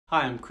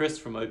Hi, I'm Chris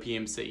from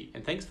OPMC,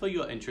 and thanks for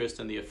your interest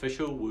in the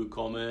official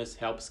WooCommerce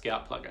Help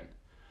Scout plugin.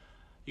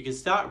 You can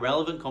start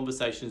relevant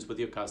conversations with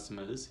your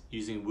customers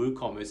using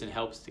WooCommerce and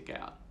Help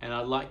Scout, and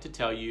I'd like to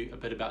tell you a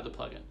bit about the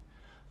plugin.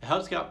 The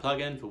Help Scout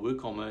plugin for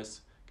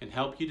WooCommerce can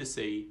help you to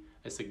see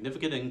a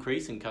significant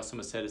increase in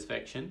customer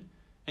satisfaction,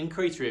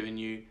 increased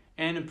revenue,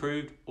 and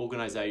improved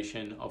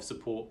organization of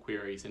support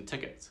queries and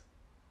tickets.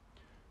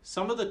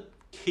 Some of the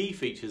key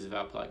features of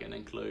our plugin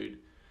include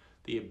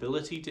the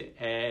ability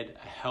to add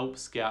a Help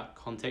Scout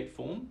contact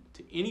form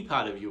to any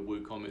part of your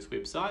WooCommerce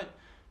website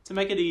to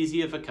make it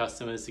easier for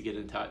customers to get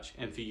in touch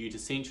and for you to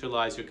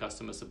centralize your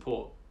customer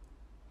support.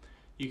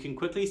 You can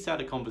quickly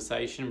start a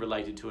conversation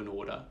related to an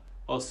order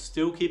while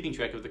still keeping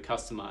track of the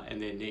customer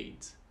and their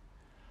needs.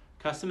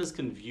 Customers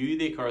can view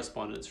their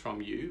correspondence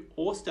from you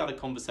or start a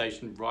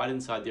conversation right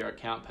inside their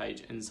account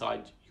page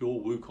inside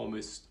your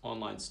WooCommerce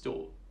online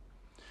store.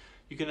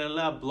 You can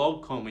allow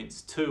blog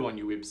comments too on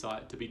your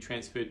website to be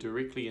transferred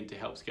directly into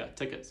Help Scout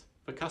tickets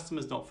for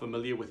customers not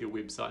familiar with your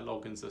website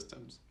login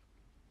systems.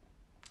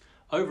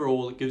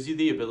 Overall, it gives you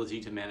the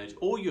ability to manage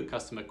all your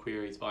customer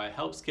queries via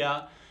Help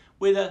Scout,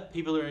 whether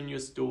people are in your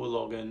store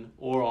login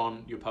or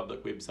on your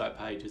public website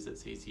pages.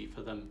 It's easy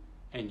for them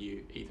and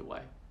you either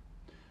way.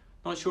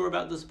 Not sure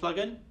about this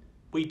plugin?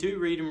 We do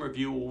read and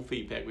review all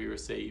feedback we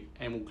receive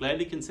and will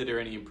gladly consider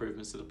any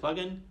improvements to the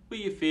plugin where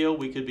you feel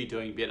we could be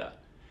doing better.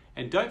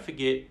 And don't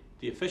forget,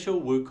 the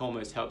official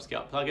WooCommerce Help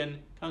Scout plugin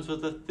comes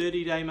with a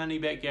 30-day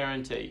money-back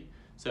guarantee,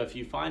 so if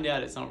you find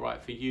out it's not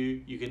right for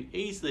you, you can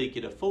easily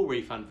get a full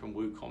refund from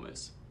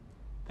WooCommerce.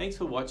 Thanks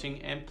for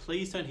watching, and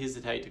please don't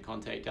hesitate to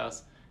contact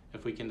us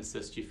if we can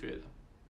assist you further.